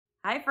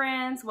Hi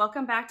friends,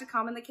 welcome back to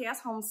Calm in the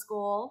Chaos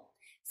Homeschool.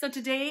 So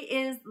today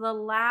is the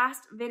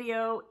last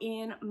video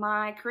in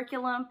my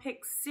curriculum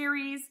picks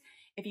series.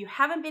 If you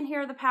haven't been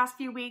here the past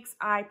few weeks,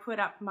 I put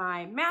up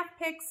my math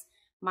picks,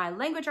 my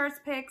language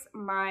arts picks,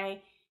 my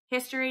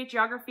history,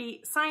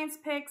 geography, science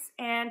picks,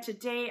 and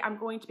today I'm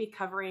going to be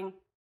covering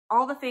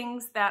all the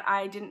things that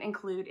I didn't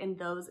include in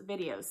those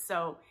videos.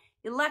 So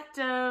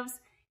electives,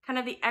 kind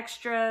of the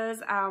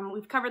extras.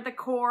 We've covered the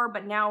core,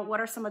 but now what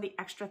are some of the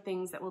extra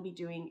things that we'll be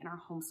doing in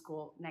our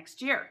homeschool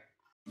next year?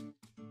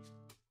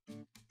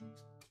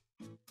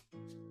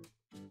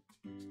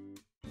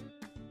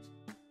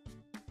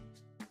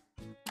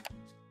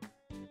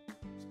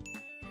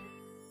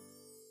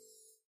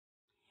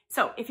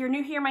 So if you're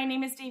new here, my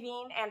name is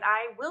Davine and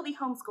I will be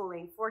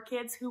homeschooling for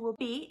kids who will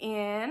be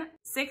in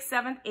 6th,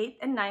 7th, 8th,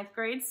 and 9th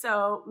grade,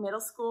 so middle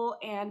school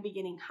and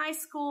beginning high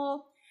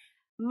school.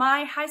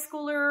 My high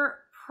schooler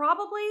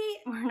probably,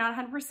 we're not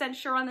 100%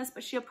 sure on this,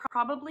 but she'll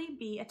probably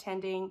be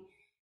attending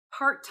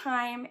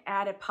part-time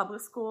at a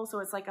public school. So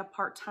it's like a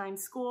part-time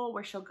school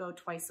where she'll go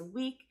twice a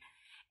week.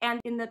 And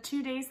in the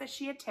 2 days that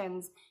she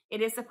attends,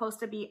 it is supposed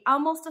to be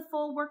almost a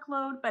full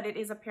workload, but it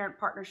is a parent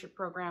partnership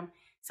program.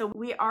 So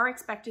we are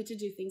expected to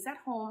do things at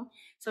home.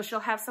 So she'll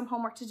have some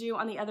homework to do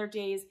on the other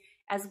days,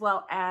 as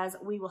well as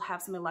we will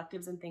have some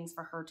electives and things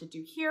for her to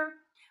do here.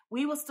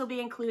 We will still be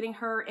including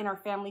her in our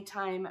family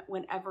time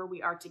whenever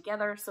we are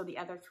together, so the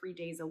other 3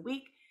 days a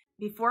week.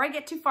 Before I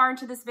get too far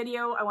into this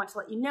video, I want to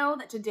let you know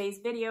that today's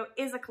video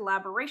is a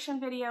collaboration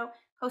video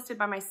hosted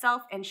by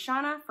myself and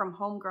Shauna from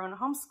Homegrown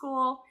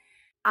Homeschool.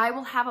 I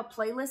will have a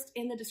playlist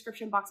in the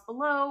description box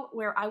below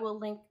where I will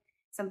link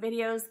some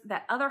videos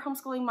that other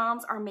homeschooling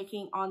moms are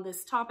making on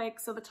this topic.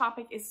 So the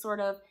topic is sort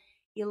of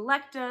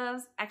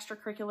electives,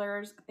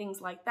 extracurriculars,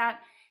 things like that.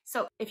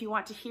 So if you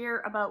want to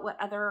hear about what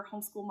other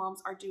homeschool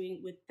moms are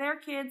doing with their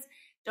kids,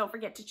 don't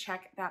forget to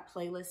check that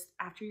playlist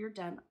after you're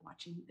done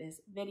watching this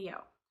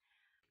video.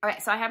 All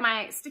right, so I have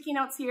my sticky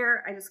notes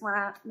here. I just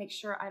wanna make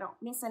sure I don't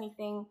miss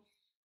anything.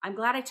 I'm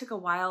glad I took a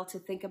while to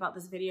think about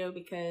this video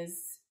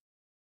because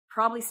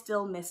probably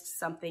still missed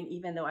something,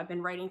 even though I've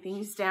been writing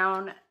things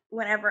down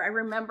whenever I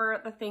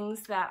remember the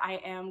things that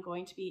I am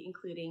going to be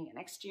including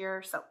next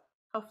year. So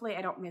hopefully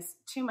I don't miss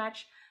too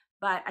much,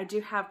 but I do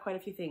have quite a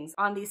few things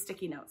on these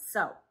sticky notes.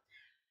 So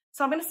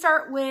I'm gonna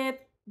start with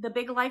the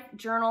Big Life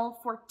Journal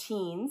for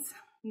teens.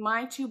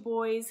 My two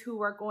boys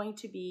who are going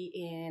to be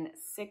in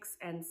 6th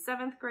and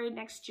 7th grade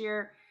next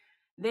year,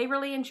 they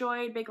really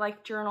enjoyed Big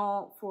Life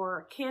Journal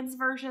for Kids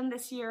version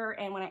this year.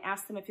 And when I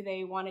asked them if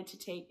they wanted to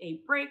take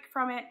a break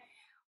from it,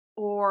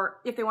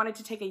 or if they wanted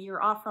to take a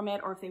year off from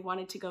it, or if they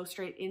wanted to go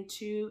straight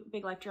into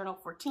Big Life Journal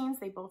for Teens,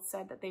 they both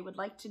said that they would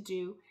like to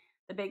do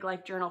the Big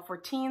Life Journal for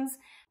Teens.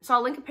 So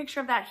I'll link a picture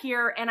of that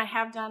here, and I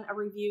have done a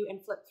review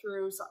and flip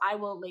through, so I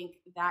will link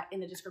that in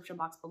the description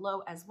box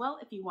below as well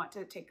if you want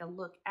to take a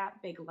look at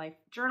Big Life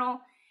Journal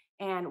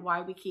and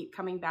why we keep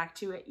coming back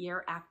to it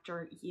year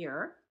after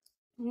year.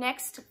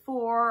 Next,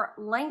 for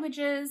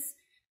languages,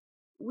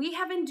 we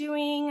have been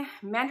doing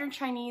Mandarin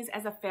Chinese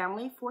as a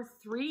family for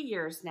 3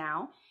 years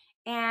now,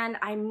 and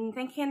I'm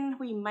thinking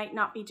we might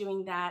not be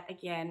doing that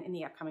again in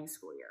the upcoming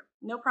school year.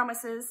 No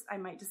promises, I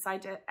might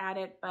decide to add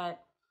it,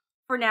 but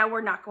for now,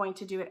 we're not going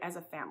to do it as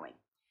a family.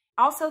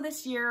 Also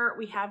this year,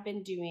 we have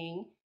been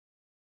doing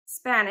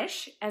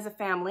Spanish as a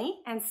family,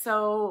 and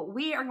so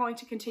we are going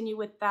to continue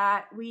with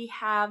that. We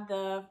have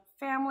the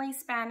Family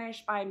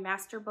Spanish by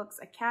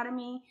Masterbooks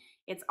Academy.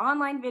 It's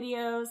online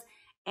videos,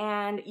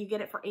 and you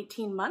get it for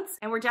 18 months,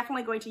 and we're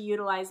definitely going to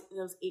utilize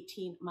those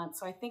 18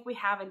 months. So I think we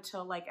have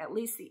until like at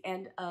least the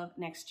end of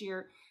next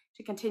year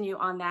to continue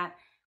on that.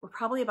 We're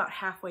probably about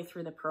halfway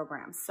through the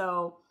program.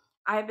 So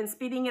I've been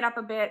speeding it up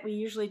a bit. We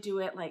usually do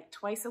it like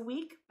twice a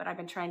week, but I've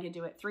been trying to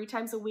do it 3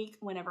 times a week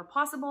whenever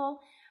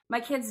possible. My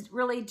kids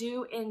really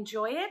do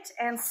enjoy it,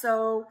 and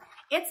so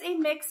it's a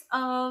mix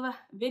of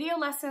video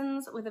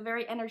lessons with a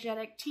very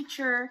energetic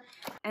teacher,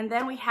 and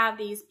then we have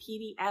these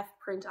PDF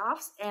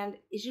print-offs, and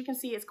as you can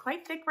see, it's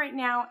quite thick right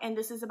now, and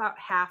this is about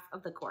half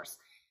of the course.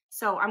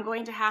 So I'm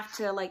going to have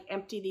to like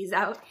empty these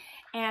out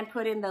and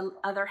put in the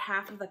other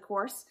half of the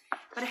course.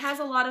 But it has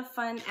a lot of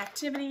fun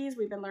activities.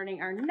 We've been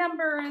learning our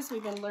numbers.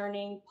 We've been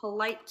learning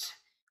polite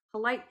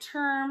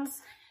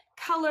terms,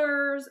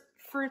 colors,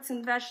 fruits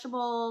and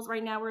vegetables.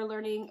 Right now we're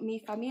learning mi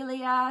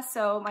familia,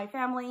 so my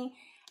family.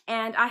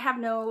 And I have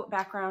no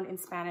background in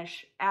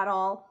Spanish at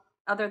all,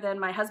 other than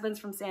my husband's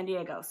from San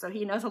Diego, so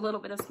he knows a little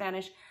bit of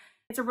Spanish.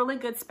 It's a really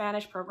good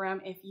Spanish program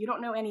if you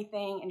don't know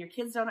anything and your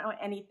kids don't know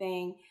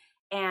anything.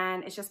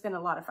 And it's just been a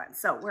lot of fun.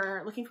 So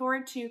we're looking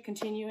forward to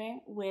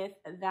continuing with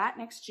that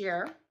next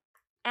year.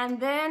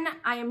 And then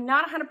I am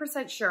not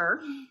 100%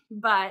 sure,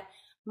 but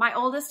my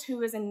oldest,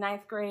 who is in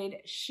 9th grade,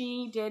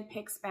 she did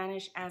pick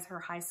Spanish as her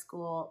high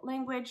school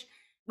language,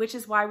 which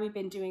is why we've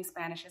been doing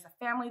Spanish as a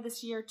family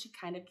this year, to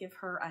kind of give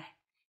her a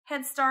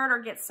head start or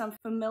get some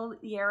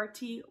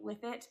familiarity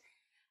with it.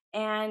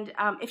 And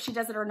if she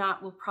does it or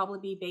not will probably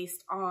be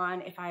based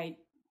on if I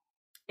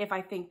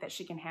think that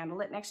she can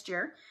handle it next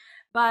year.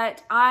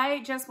 But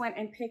I just went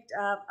and picked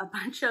up a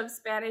bunch of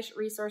Spanish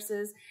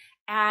resources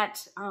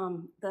at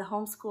the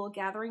homeschool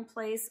gathering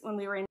place when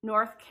we were in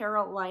North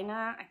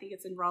Carolina. I think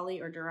it's in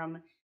Raleigh or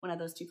Durham, one of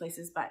those two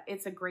places, but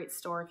it's a great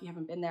store if you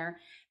haven't been there.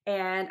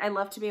 And I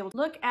love to be able to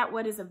look at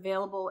what is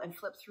available and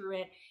flip through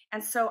it.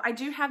 And so I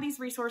do have these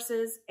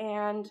resources,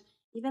 and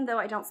even though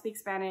I don't speak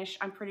Spanish,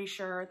 I'm pretty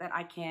sure that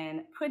I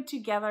can put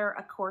together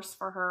a course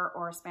for her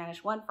or a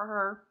Spanish one for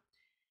her.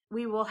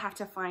 We will have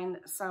to find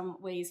some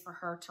ways for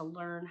her to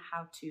learn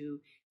how to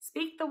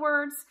speak the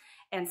words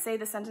and say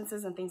the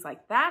sentences and things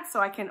like that.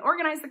 So I can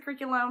organize the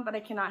curriculum, but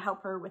I cannot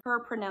help her with her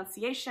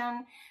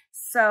pronunciation.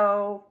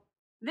 So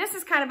this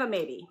is kind of a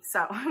maybe.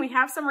 So we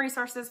have some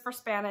resources for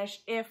Spanish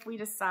if we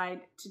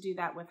decide to do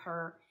that with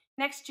her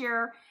next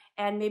year.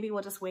 And maybe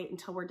we'll just wait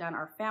until we're done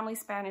our family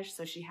Spanish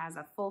so she has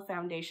a full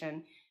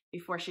foundation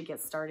before she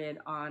gets started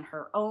on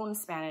her own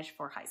Spanish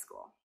for high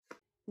school.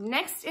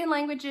 Next in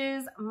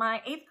languages,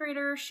 my 8th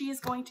grader, she is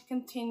going to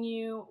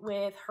continue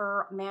with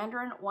her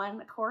Mandarin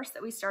 1 course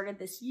that we started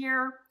this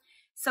year.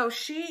 So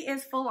she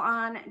is full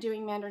on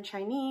doing Mandarin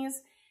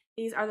Chinese.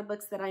 These are the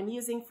books that I'm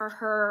using for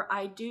her.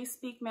 I do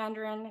speak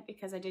Mandarin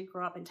because I did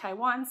grow up in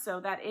Taiwan,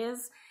 so that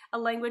is a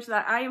language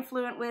that I am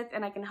fluent with,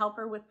 and I can help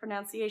her with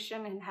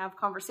pronunciation and have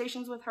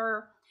conversations with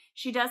her.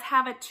 She does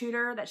have a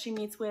tutor that she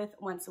meets with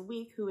once a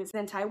week who is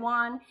in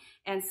Taiwan,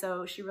 and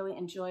so she really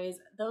enjoys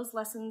those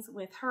lessons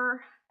with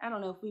her. I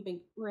don't know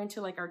if we're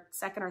into like our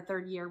 2nd or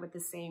 3rd year with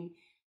the same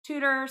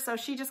tutor, so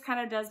she just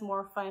kind of does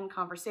more fun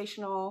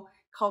conversational,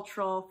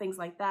 cultural, things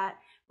like that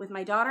with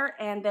my daughter,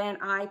 and then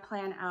I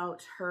plan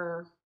out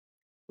her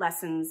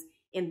lessons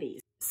in these.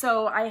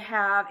 So I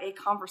have a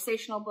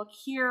conversational book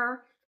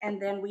here,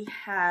 and then we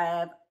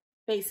have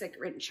basic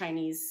written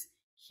Chinese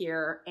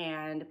here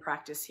and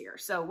practice here.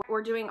 So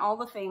we're doing all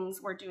the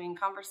things. We're doing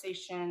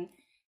conversation,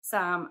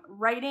 some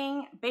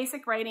writing,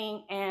 basic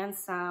writing, and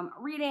some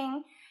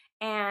reading.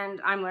 And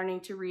I'm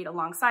learning to read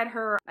alongside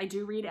her. I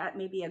do read at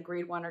maybe a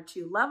grade 1 or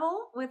 2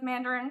 level with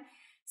Mandarin.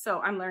 So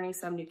I'm learning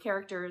some new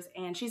characters,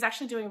 and she's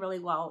actually doing really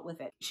well with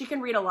it. She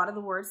can read a lot of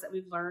the words that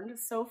we've learned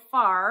so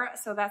far,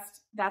 so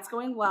that's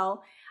going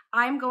well.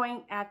 I'm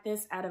going at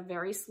this at a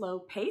very slow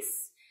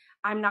pace.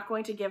 I'm not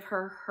going to give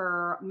her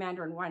her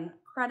Mandarin 1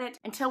 credit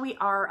until we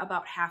are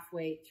about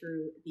halfway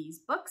through these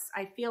books.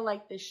 I feel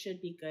like this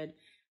should be good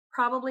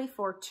probably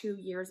for 2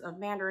 years of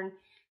Mandarin.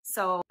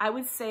 So I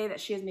would say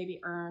that she has maybe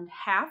earned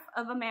half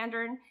of a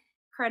Mandarin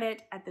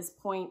credit at this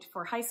point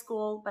for high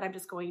school, but I'm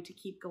just going to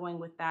keep going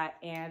with that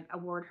and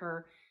award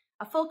her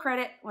a full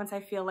credit once I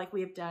feel like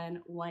we have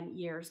done 1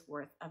 year's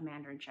worth of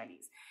Mandarin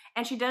Chinese.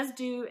 And she does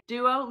do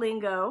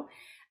Duolingo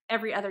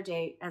every other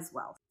day as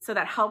well. So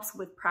that helps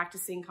with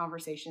practicing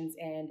conversations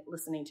and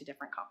listening to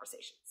different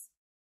conversations.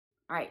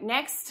 All right,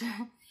 next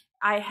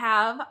I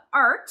have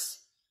art,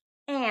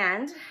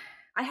 and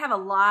I have a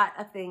lot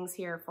of things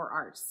here for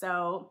art.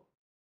 So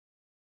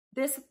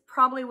this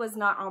probably was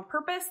not on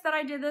purpose that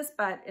I did this,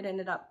 but it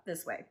ended up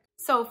this way.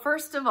 So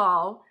first of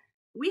all,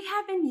 we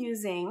have been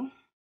using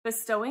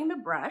Bestowing the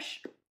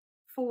Brush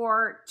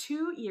for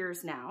 2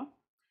 years now,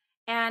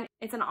 and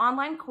it's an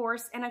online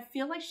course, and I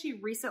feel like she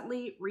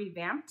recently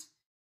revamped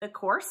the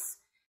course.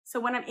 So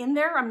when I'm in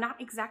there, I'm not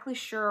exactly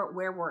sure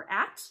where we're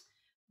at,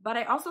 but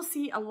I also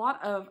see a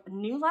lot of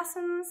new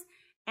lessons,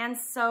 and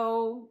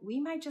so we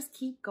might just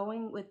keep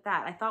going with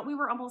that. I thought we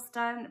were almost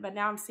done, but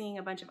now I'm seeing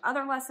a bunch of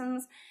other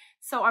lessons.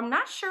 So I'm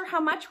not sure how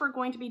much we're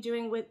going to be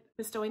doing with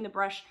Bestowing the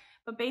Brush,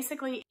 but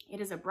basically it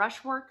is a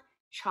brushwork,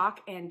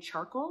 chalk, and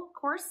charcoal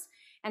course.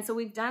 And so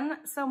we've done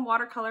some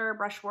watercolor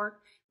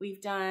brushwork.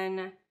 We've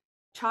done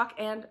chalk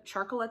and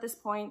charcoal at this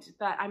point,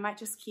 but I might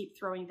just keep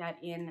throwing that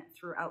in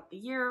throughout the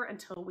year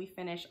until we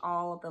finish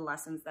all of the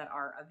lessons that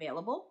are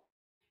available.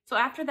 So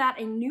after that,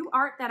 a new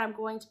art that I'm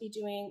going to be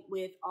doing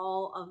with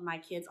all of my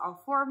kids,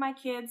 all 4 of my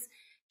kids,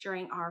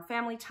 during our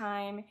family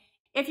time.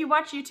 If you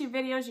watch YouTube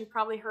videos, you've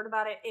probably heard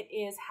about it. It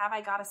is Have I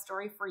Got a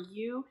Story for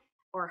You,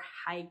 or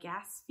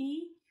HiGASFY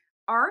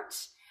art.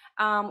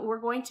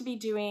 We're going to be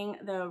doing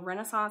the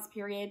Renaissance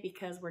period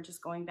because we're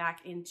just going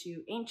back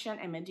into ancient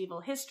and medieval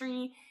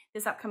history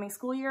this upcoming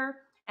school year.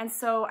 And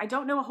so I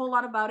don't know a whole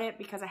lot about it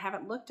because I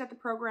haven't looked at the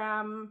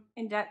program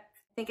in depth.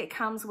 I think it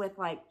comes with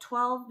like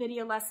 12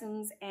 video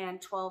lessons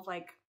and 12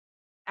 like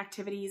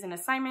activities and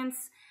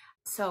assignments.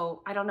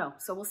 So I don't know.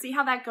 So we'll see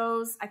how that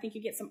goes. I think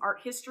you get some art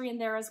history in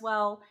there as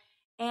well.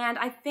 And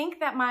I think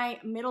that my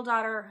middle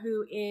daughter,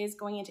 who is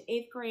going into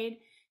 8th grade,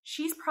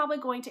 she's probably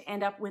going to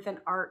end up with an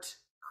art,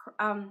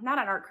 not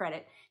an art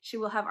credit. She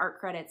will have art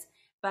credits,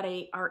 but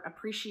a art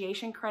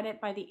appreciation credit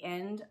by the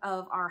end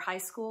of our high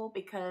school,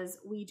 because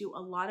we do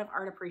a lot of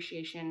art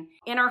appreciation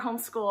in our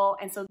homeschool.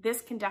 And so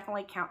this can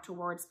definitely count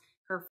towards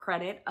her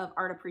credit of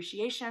art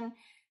appreciation.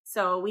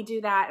 So we do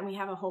that, and we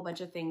have a whole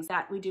bunch of things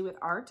that we do with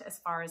art as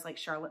far as like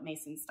Charlotte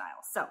Mason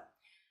style. So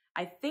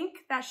I think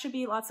that should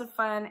be lots of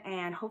fun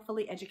and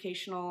hopefully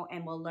educational,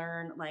 and we'll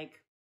learn like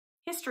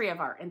history of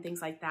art and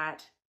things like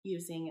that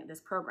using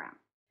this program.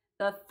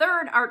 The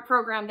third art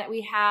program that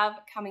we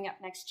have coming up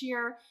next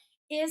year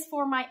is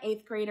for my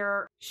 8th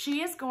grader.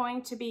 She is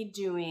going to be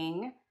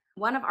doing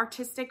one of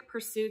Artistic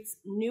Pursuit's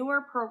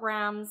newer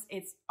programs.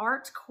 It's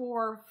Art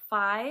Core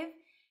 5,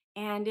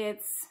 and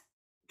it's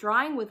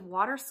drawing with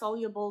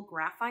water-soluble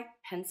graphite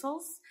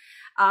pencils.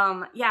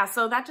 Yeah,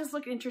 so that just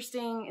looked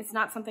interesting. It's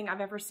not something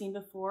I've ever seen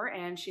before,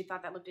 and she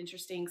thought that looked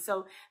interesting.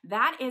 So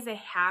that is a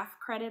half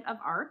credit of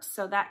art.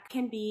 So that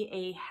can be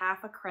a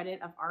half a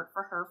credit of art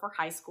for her for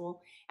high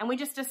school. And we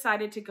just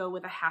decided to go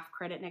with a half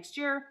credit next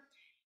year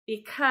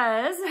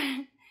because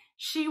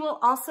she will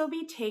also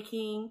be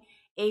taking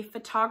a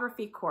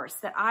photography course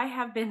that I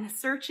have been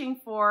searching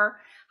for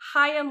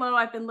high and low.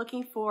 I've been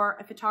looking for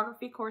a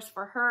photography course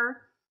for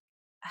her.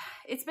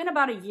 It's been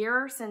about a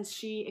year since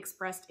she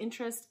expressed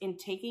interest in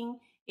taking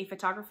a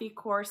photography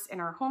course in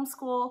our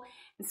homeschool.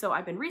 And so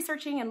I've been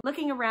researching and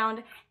looking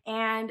around,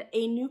 and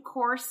a new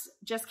course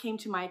just came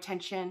to my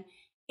attention.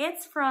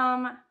 It's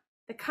from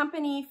the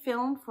company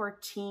Film for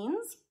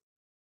Teens,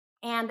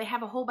 and they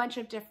have a whole bunch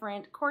of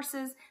different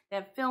courses. They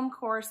have film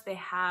course, they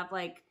have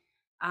like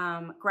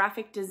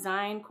graphic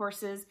design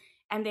courses,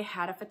 and they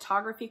had a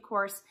photography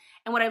course.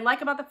 And what I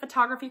like about the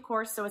photography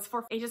course, so it's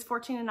for ages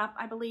 14 and up,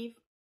 I believe.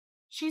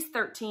 She's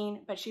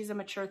 13, but she's a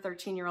mature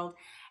 13-year-old,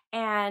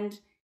 and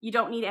you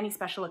don't need any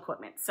special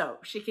equipment. So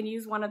she can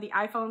use one of the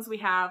iPhones we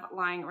have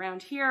lying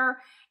around here,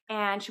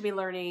 and she'll be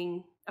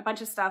learning a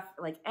bunch of stuff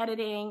like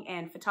editing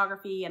and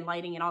photography and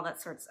lighting and all that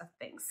sorts of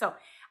things. So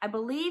I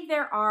believe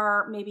there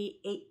are maybe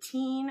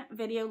 18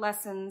 video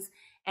lessons,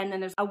 and then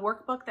there's a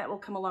workbook that will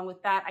come along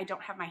with that. I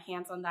don't have my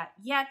hands on that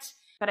yet,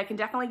 but I can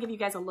definitely give you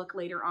guys a look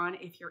later on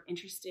if you're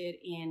interested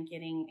in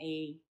getting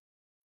a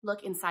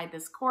look inside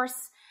this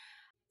course.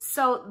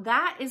 So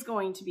that is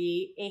going to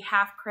be a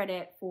half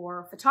credit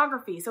for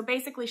photography. So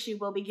basically she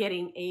will be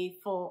getting a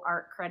full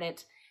art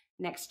credit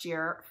next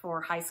year for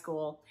high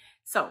school.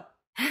 So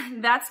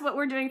that's what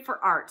we're doing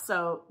for art.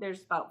 So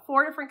there's about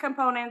 4 different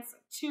components,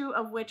 2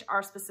 of which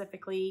are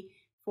specifically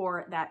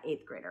for that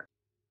 8th grader.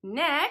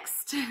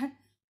 Next,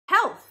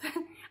 health.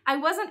 I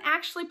wasn't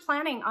actually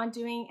planning on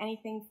doing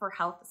anything for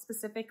health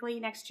specifically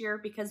next year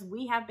because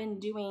we have been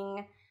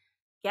doing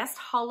Guest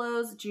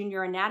Hollow's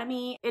Junior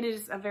Anatomy. It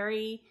is a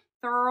very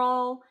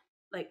thorough,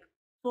 like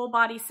full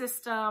body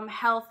system,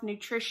 health,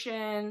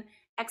 nutrition,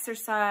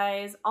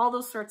 exercise, all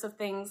those sorts of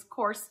things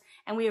course,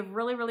 and we have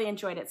really, really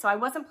enjoyed it. So I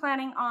wasn't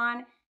planning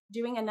on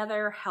doing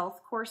another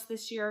health course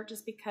this year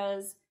just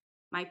because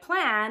my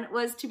plan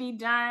was to be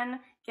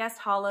done Guest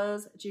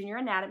Hollow's Junior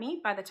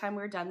Anatomy by the time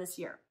we were done this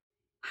year.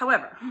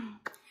 However,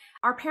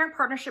 our parent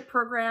partnership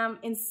program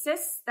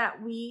insists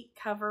that we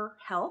cover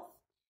health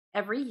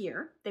every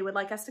year. They would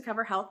like us to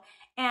cover health,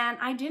 and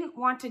I didn't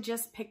want to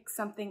just pick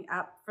something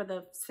up for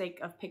the sake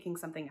of picking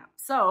something up.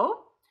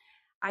 So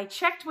I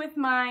checked with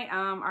my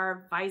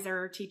our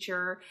advisor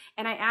teacher,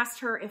 and I asked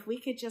her if we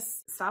could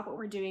just stop what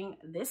we're doing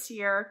this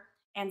year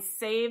and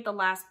save the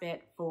last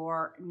bit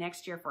for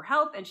next year for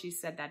health, and she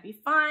said that'd be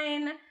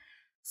fine.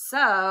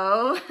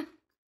 So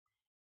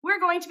we're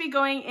going to be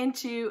going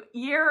into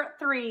year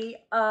 3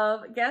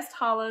 of Guest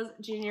Hollow's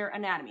Junior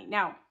Anatomy.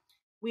 Now,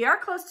 we are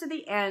close to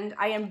the end.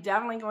 I am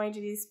definitely going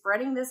to be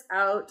spreading this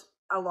out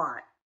a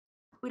lot.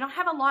 We don't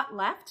have a lot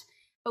left,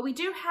 but we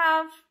do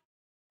have,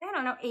 I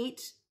don't know,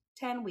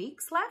 8-10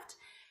 weeks left.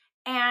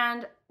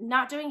 And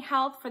not doing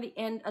health for the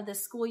end of the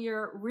school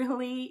year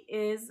really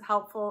is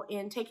helpful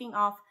in taking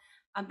off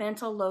a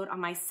mental load on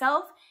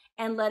myself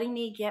and letting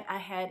me get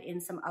ahead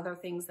in some other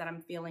things that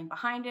I'm feeling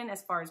behind in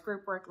as far as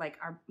group work, like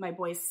my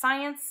boys'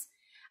 science,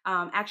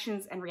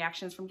 actions and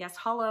reactions from Guest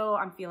Hollow.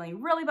 I'm feeling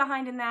really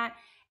behind in that.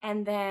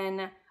 And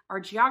then our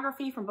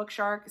geography from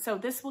Bookshark. So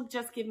this will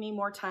just give me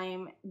more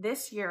time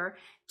this year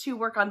to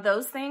work on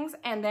those things,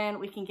 and then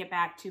we can get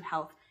back to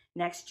health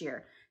next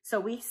year. So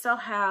we still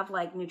have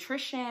like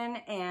nutrition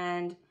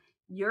and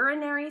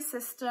urinary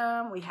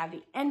system. We have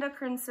the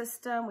endocrine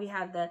system. We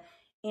have the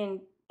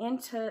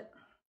integumentary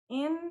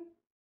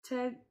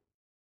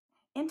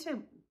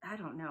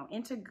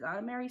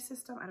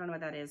system. I don't know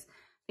what that is. I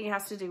think it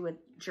has to do with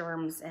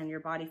germs and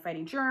your body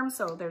fighting germs.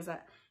 So there's a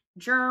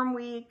germ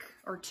week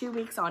or 2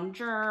 weeks on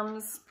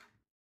germs,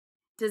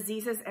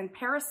 diseases and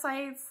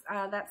parasites.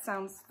 That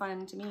sounds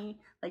fun to me,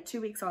 like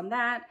 2 weeks on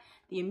that.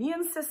 The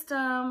immune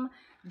system,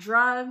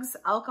 drugs,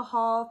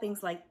 alcohol,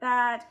 things like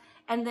that.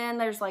 And then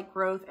there's like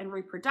growth and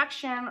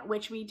reproduction,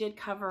 which we did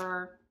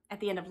cover at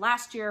the end of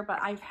last year, but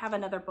I have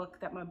another book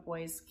that my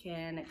boys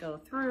can go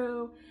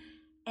through.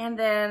 And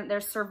then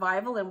there's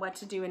survival and what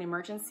to do in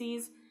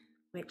emergencies,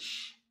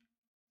 which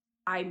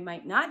I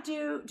might not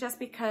do just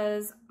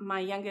because my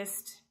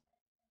youngest,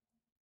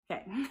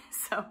 okay,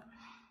 so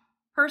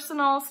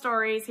personal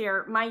stories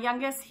here. My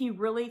youngest, he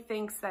really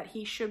thinks that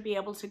he should be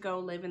able to go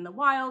live in the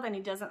wild, and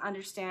he doesn't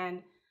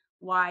understand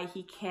why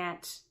he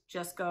can't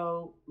just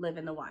go live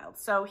in the wild.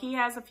 So he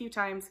has a few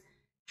times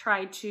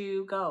tried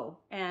to go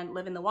and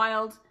live in the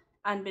wild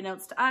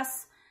unbeknownst to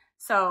us.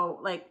 So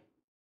like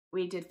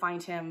we did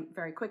find him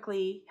very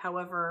quickly.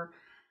 However,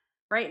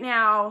 right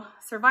now,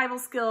 survival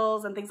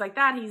skills and things like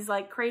that, he's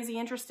like crazy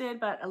interested,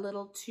 but a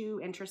little too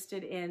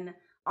interested in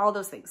all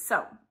those things.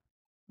 So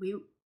we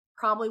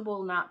probably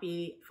will not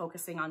be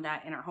focusing on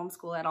that in our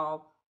homeschool at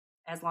all,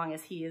 as long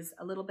as he is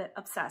a little bit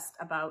obsessed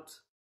about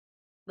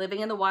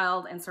living in the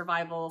wild and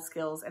survival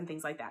skills and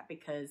things like that,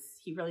 because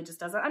he really just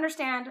doesn't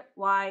understand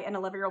why an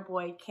 11-year-old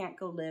boy can't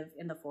go live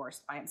in the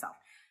forest by himself.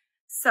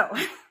 So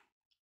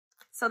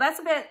that's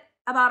a bit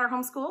about our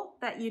homeschool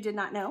that you did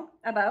not know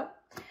about.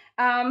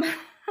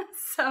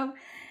 So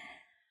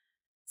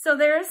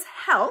there's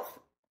health.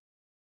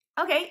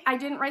 Okay, I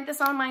didn't write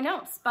this on my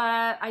notes,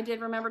 but I did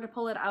remember to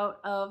pull it out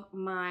of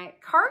my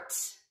cart.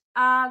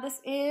 This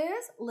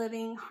is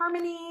Living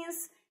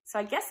Harmonies. So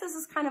I guess this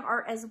is kind of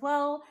art as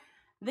well.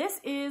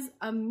 This is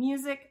a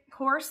music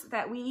course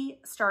that we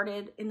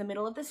started in the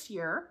middle of this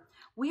year.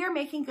 We are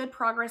making good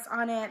progress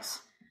on it.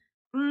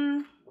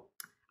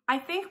 I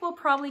think we'll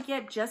probably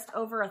get just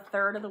over a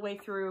third of the way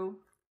through,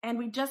 and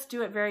we just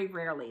do it very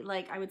rarely.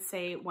 Like I would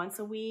say once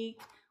a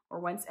week or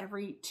once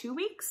every 2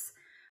 weeks.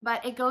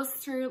 But it goes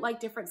through like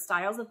different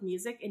styles of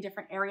music in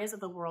different areas of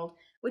the world,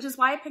 which is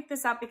why I picked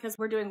this up, because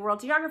we're doing world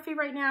geography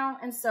right now.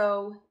 And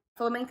so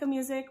flamenco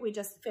music, we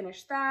just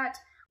finished that.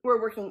 We're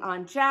working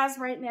on jazz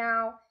right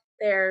now.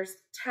 There's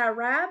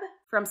Tarab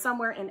from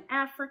somewhere in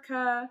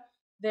Africa.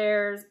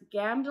 There's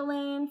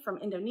Gamelan from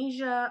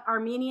Indonesia.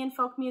 Armenian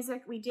folk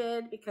music we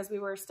did because we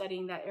were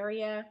studying that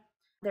area.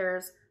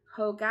 There's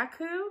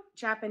Hogaku,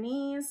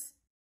 Japanese.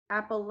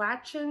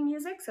 Appalachian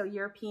music, so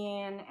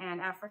European and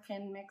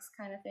African mix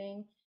kind of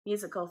thing.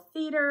 Musical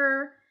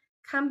theater,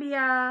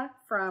 cumbia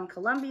from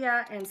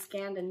Colombia, and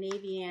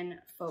Scandinavian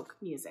folk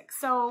music.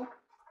 So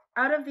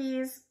out of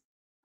these,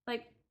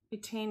 like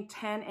between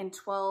 10 and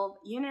 12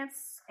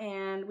 units,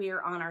 and we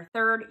are on our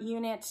 3rd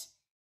unit.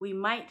 We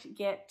might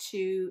get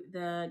to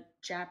the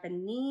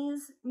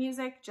Japanese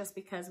music just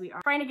because we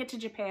are trying to get to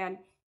Japan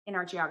in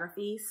our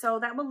geography. So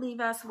that will leave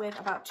us with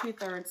about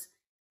 2/3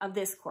 of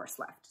this course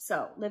left.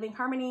 So Living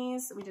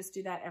Harmonies, we just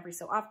do that every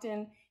so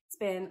often. It's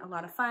been a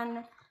lot of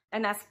fun,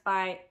 and that's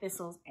by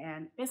Thistles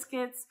and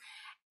Biscuits.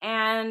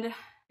 And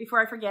before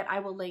I forget, I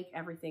will link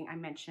everything I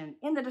mentioned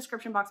in the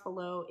description box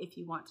below if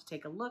you want to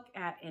take a look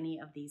at any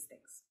of these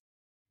things.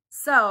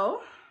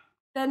 So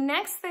the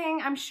next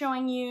thing I'm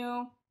showing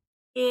you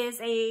is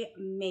a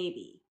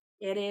maybe.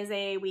 It is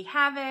a we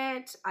have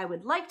it, I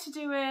would like to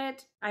do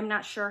it, I'm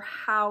not sure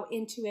how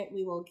into it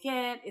we will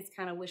get, it's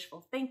kind of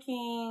wishful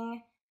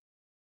thinking.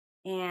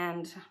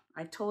 And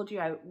I told you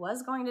I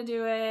was going to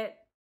do it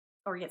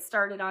or get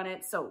started on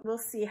it, so we'll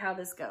see how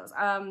this goes.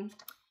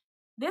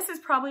 This is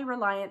probably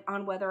reliant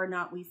on whether or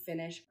not we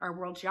finish our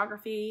world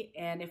geography,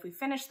 and if we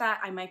finish that,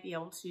 I might be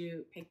able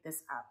to pick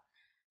this up.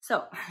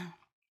 So,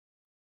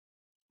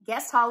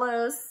 Guest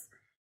Hollows,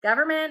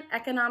 Government,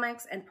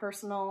 Economics, and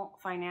Personal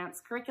Finance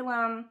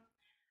Curriculum.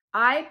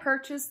 I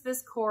purchased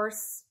this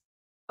course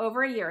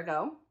over a year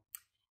ago.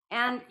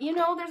 And you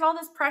know, there's all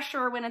this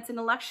pressure when it's an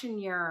election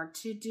year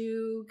to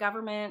do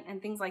government and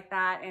things like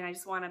that. And I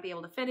just want to be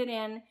able to fit it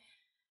in.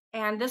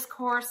 And this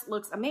course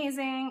looks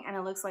amazing and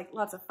it looks like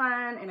lots of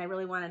fun and I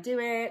really want to do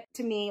it.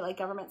 To me, like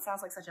government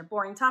sounds like such a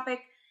boring topic.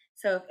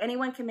 So if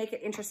anyone can make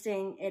it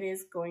interesting, it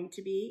is going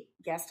to be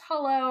Guest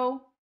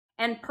Hollow.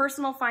 And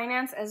personal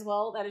finance as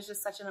well. That is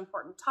just such an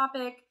important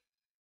topic.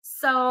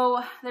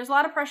 So there's a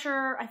lot of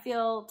pressure, I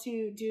feel,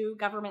 to do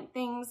government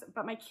things,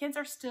 but my kids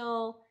are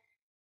still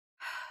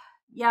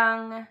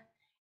young,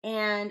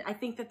 and I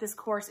think that this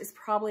course is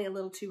probably a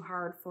little too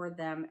hard for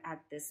them at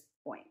this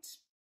point.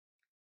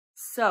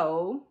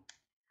 So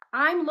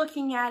I'm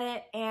looking at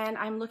it, and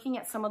I'm looking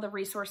at some of the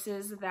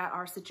resources that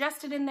are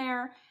suggested in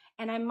there,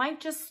 and I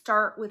might just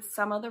start with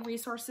some of the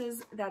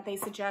resources that they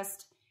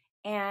suggest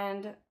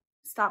and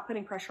stop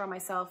putting pressure on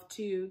myself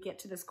to get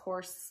to this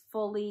course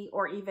fully,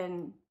 or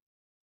even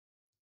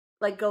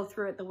like go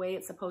through it the way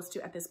it's supposed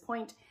to at this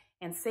point,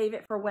 and save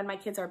it for when my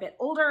kids are a bit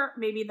older,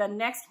 maybe the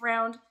next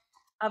round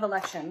of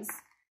elections.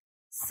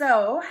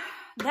 So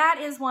that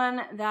is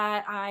one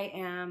that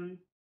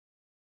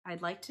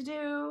I'd like to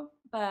do,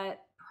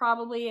 but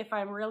probably if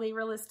I'm really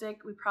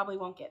realistic, we probably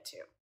won't get to.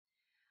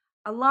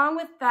 Along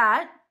with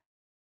that,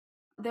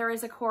 there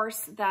is a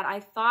course that I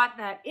thought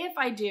that if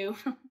I do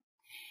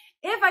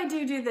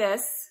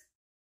this,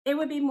 it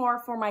would be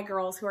more for my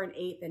girls who are in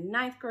 8th and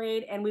 9th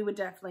grade, and we would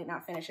definitely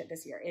not finish it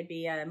this year. It'd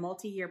be a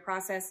multi-year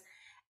process.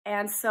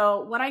 And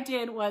so what I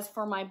did was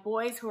for my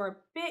boys who are a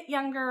bit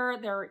younger,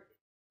 they're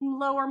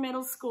lower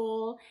middle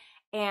school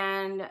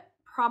and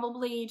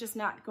probably just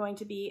not going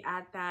to be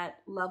at that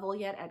level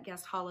yet, at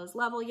Guest Hollow's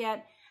level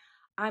yet,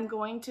 I'm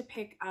going to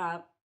pick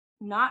up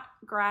Not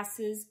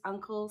Grass's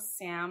Uncle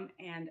Sam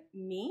and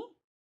Me.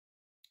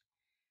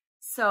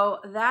 So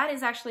that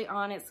is actually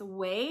on its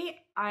way.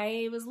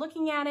 I was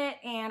looking at it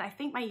and I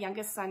think my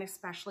youngest son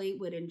especially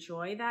would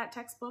enjoy that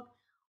textbook.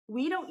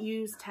 We don't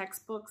use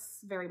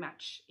textbooks very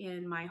much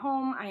in my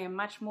home. I am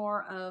much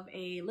more of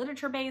a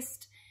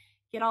literature-based,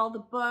 get all the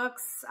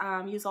books,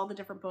 use all the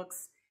different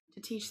books to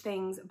teach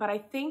things. But I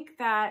think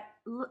that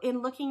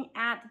in looking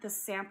at the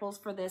samples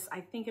for this,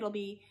 I think it'll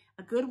be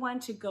a good one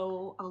to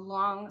go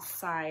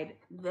alongside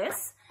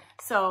this.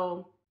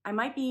 So I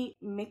might be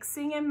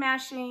mixing and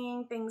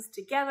mashing things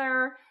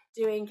together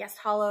doing guest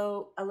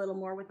hollow a little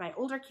more with my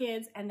older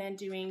kids, and then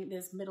doing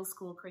this middle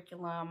school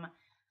curriculum,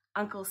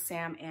 Uncle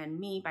Sam and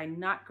Me by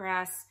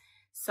Notgrass.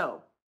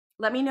 So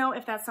let me know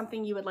if that's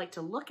something you would like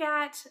to look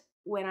at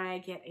when I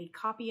get a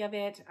copy of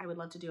it. I would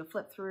love to do a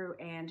flip through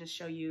and just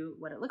show you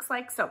what it looks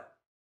like. So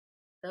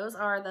those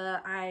are the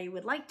I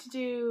would like to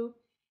do,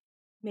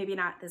 maybe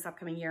not this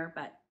upcoming year,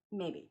 but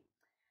maybe.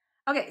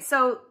 Okay,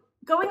 so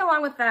going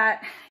along with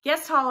that,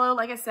 Guest Hollow,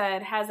 like I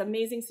said, has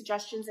amazing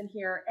suggestions in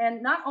here.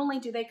 And not only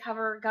do they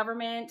cover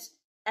government,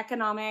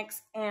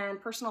 economics, and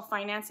personal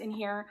finance in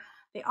here,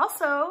 they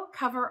also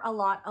cover a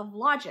lot of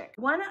logic.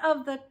 One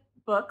of the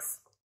books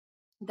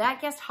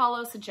that Guest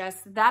Hollow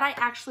suggests that I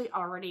actually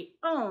already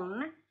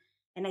own,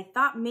 and I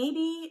thought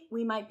maybe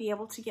we might be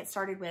able to get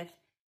started with,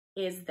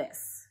 is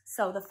this.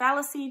 So The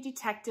Fallacy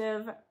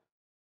Detective.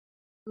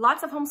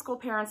 Lots of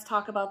homeschool parents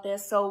talk about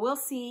this, so we'll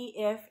see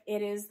if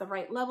it is the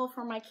right level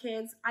for my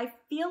kids. I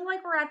feel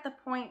like we're at the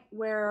point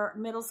where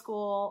middle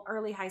school,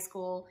 early high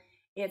school,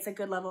 it's a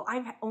good level.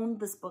 I've owned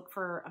this book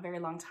for a very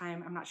long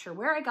time. I'm not sure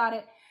where I got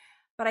it,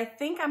 but I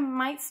think I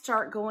might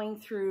start going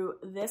through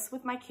this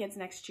with my kids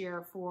next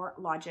year for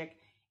logic.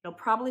 It'll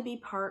probably be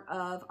part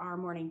of our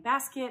morning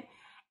basket.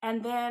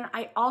 And then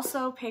I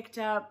also picked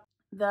up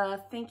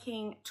the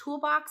Thinking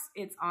Toolbox.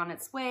 It's on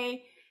its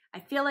way. I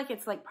feel like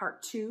it's like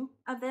part 2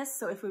 of this.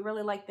 So if we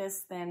really like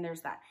this, then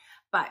there's that.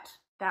 But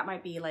that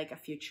might be like a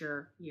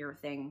future year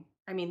thing.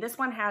 I mean, this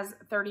one has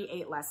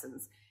 38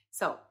 lessons.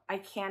 So I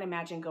can't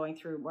imagine going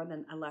through more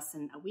than a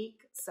lesson a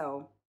week.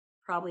 So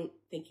probably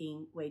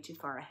thinking way too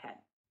far ahead.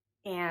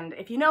 And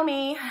if you know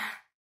me,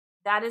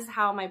 that is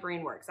how my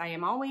brain works. I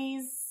am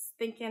always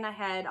thinking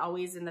ahead,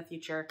 always in the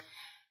future.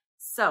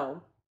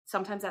 So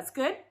sometimes that's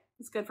good.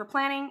 It's good for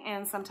planning.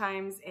 And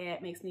sometimes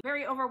it makes me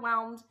very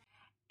overwhelmed.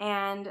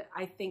 And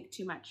I think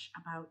too much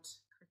about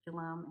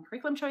curriculum and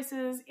curriculum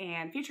choices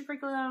and future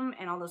curriculum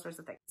and all those sorts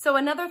of things. So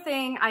another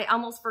thing I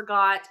almost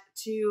forgot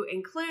to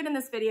include in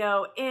this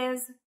video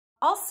is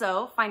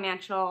also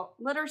financial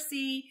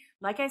literacy.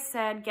 Like I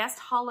said, Guest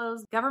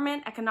Hollow's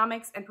Government,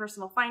 Economics, and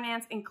Personal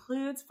Finance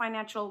includes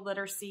financial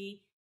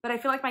literacy, but I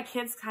feel like my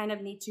kids kind of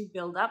need to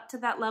build up to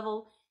that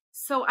level.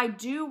 So I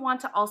do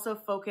want to also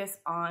focus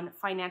on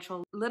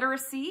financial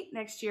literacy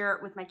next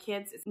year with my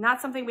kids. It's not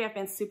something we have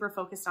been super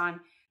focused on.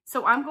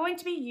 So I'm going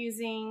to be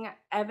using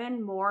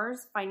Evan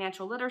Moore's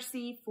Financial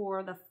Literacy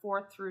for the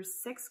 4th through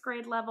 6th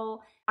grade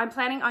level. I'm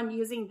planning on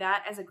using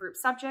that as a group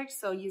subject,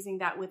 so using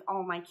that with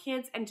all my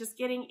kids and just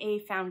getting a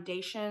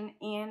foundation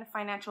in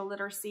financial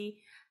literacy.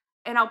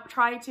 And I'll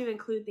try to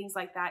include things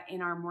like that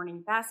in our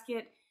morning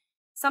basket.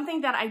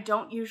 Something that I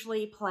don't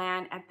usually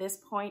plan at this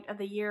point of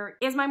the year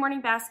is my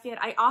morning basket.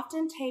 I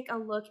often take a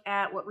look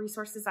at what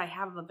resources I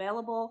have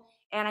available,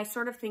 and I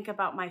sort of think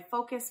about my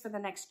focus for the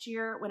next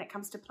year when it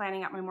comes to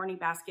planning out my morning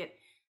basket.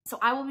 So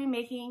I will be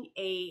making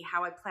a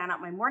how I plan out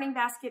my morning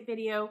basket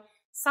video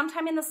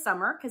sometime in the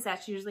summer, because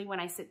that's usually when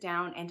I sit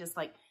down and just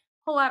like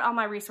pull out all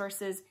my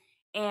resources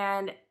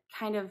and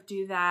kind of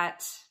do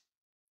that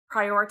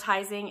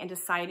prioritizing and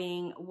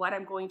deciding what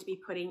I'm going to be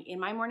putting in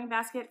my morning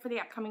basket for the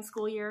upcoming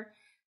school year.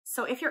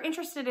 So if you're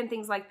interested in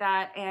things like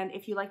that, and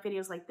if you like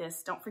videos like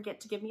this, don't forget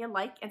to give me a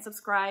like and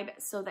subscribe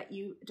so that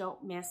you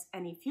don't miss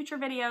any future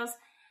videos.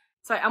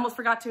 So I almost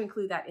forgot to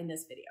include that in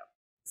this video.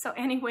 So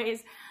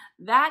anyways,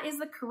 that is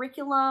the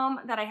curriculum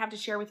that I have to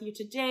share with you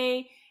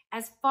today.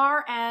 As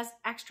far as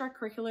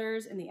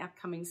extracurriculars in the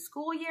upcoming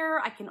school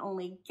year, I can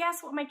only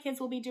guess what my kids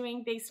will be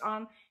doing based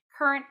on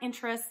current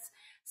interests.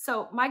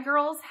 So my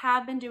girls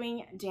have been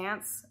doing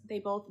dance. They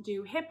both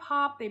do hip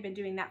hop. They've been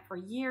doing that for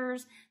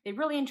years. They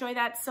really enjoy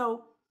that.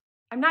 So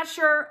I'm not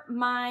sure,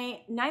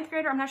 my 9th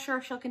grader, I'm not sure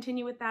if she'll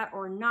continue with that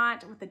or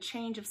not. With the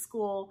change of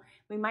school,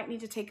 we might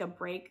need to take a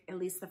break, at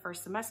least the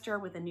first semester,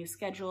 with a new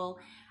schedule.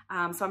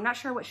 So I'm not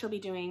sure what she'll be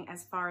doing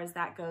as far as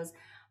that goes.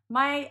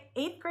 My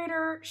 8th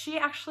grader, she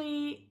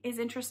actually is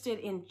interested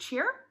in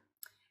cheer.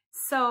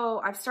 So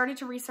I've started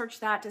to research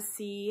that to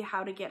see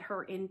how to get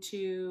her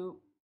into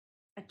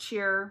a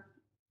cheer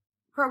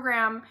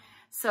program.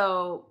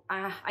 So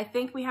I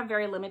think we have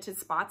very limited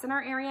spots in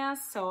our area.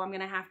 So I'm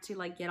gonna have to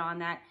like get on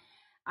that.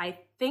 I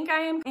think I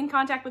am in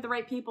contact with the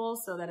right people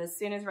so that as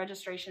soon as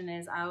registration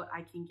is out,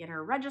 I can get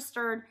her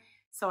registered.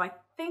 So I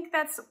think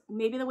that's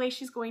maybe the way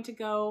she's going to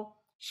go.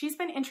 She's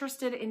been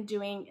interested in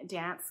doing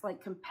dance,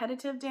 like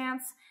competitive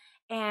dance,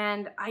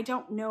 and I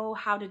don't know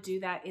how to do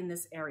that in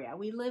this area.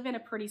 We live in a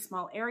pretty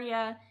small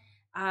area,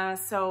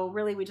 so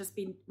really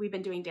we've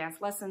been doing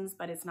dance lessons,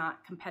 but it's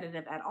not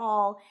competitive at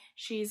all.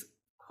 She's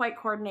quite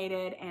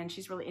coordinated and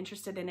she's really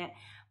interested in it.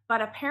 But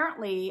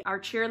apparently our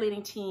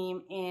cheerleading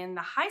team in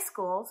the high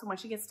school, so when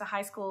she gets to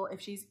high school, if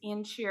she's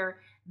in cheer,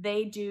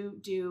 they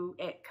do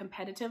it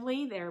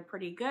competitively. They're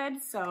pretty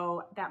good,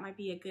 so that might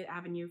be a good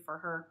avenue for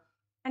her.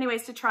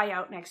 Anyways, to try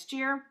out next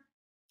year.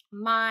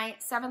 My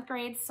 7th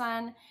grade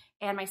son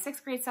and my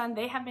 6th grade son,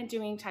 they have been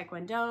doing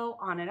Taekwondo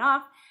on and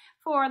off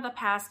for the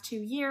past 2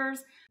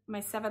 years. My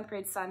 7th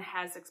grade son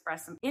has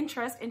expressed some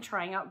interest in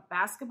trying out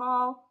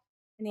basketball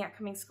in the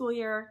upcoming school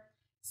year.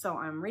 So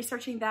I'm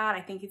researching that.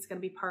 I think it's going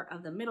to be part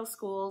of the middle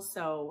school.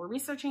 So we're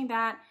researching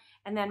that.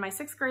 And then my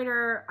 6th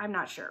grader, I'm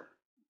not sure.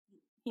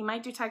 He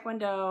might do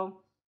Taekwondo.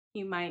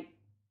 He might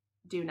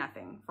do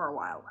nothing for a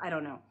while. I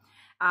don't know.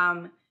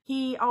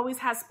 He always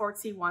has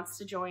sports he wants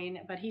to join,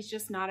 but he's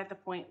just not at the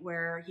point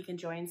where he can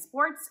join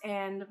sports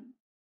and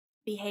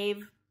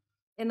behave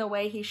in the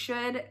way he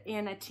should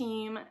in a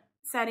team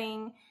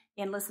setting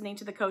and listening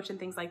to the coach and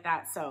things like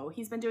that. So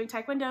he's been doing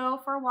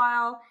Taekwondo for a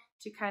while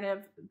to kind of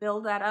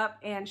build that up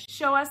and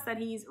show us that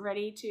he's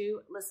ready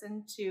to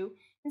listen to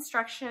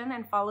instruction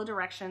and follow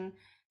direction.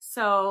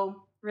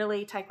 So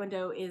really,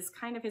 Taekwondo is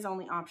kind of his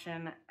only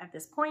option at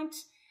this point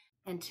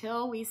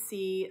until we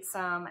see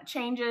some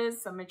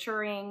changes, some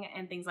maturing,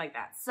 and things like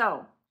that.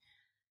 So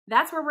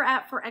that's where we're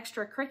at for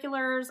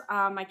extracurriculars.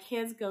 My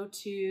kids go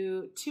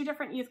to 2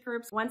 different youth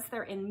groups once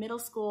they're in middle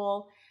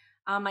school.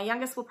 My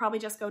youngest will probably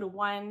just go to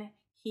one.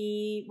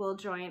 He will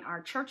join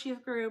our church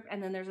youth group,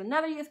 and then there's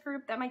another youth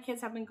group that my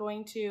kids have been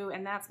going to,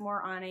 and that's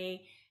more on a,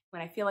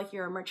 when I feel like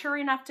you're mature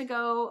enough to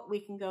go, we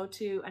can go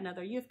to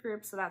another youth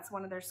group. So that's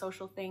one of their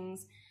social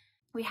things.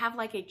 We have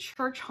like a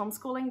church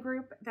homeschooling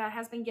group that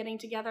has been getting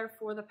together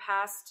for the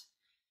past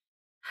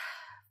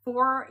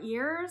 4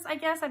 years, I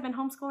guess. I've been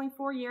homeschooling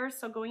 4 years,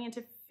 so going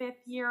into 5th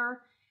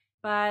year,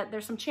 but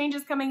there's some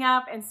changes coming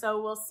up, and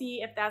so we'll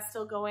see if that's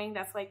still going.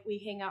 That's like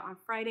we hang out on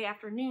Friday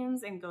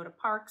afternoons and go to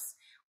parks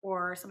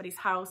or somebody's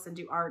house and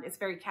do art. It's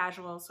very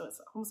casual, so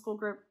it's a homeschool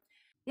group.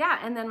 Yeah,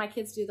 and then my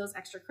kids do those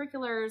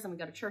extracurriculars, and we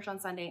go to church on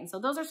Sunday, and so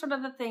those are sort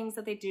of the things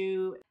that they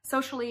do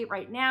socially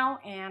right now,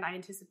 and I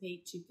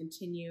anticipate to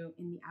continue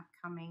in the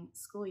upcoming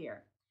school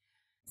year.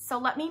 So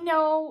let me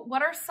know,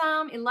 what are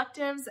some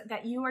electives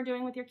that you are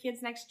doing with your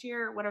kids next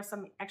year? What are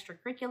some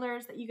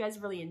extracurriculars that you guys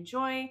really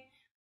enjoy?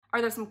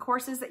 Are there some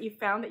courses that you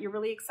found that you're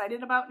really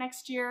excited about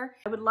next year?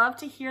 I would love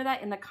to hear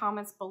that in the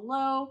comments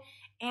below.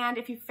 And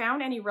if you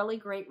found any really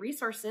great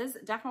resources,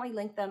 definitely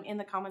link them in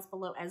the comments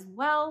below as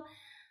well.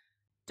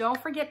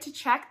 Don't forget to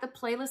check the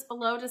playlist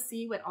below to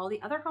see what all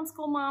the other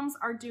homeschool moms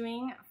are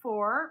doing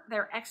for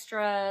their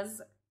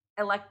extras,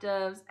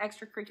 electives,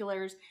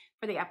 extracurriculars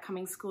for the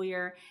upcoming school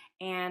year.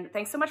 And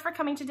thanks so much for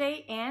coming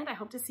today, and I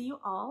hope to see you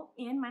all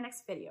in my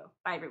next video.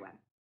 Bye,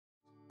 everyone.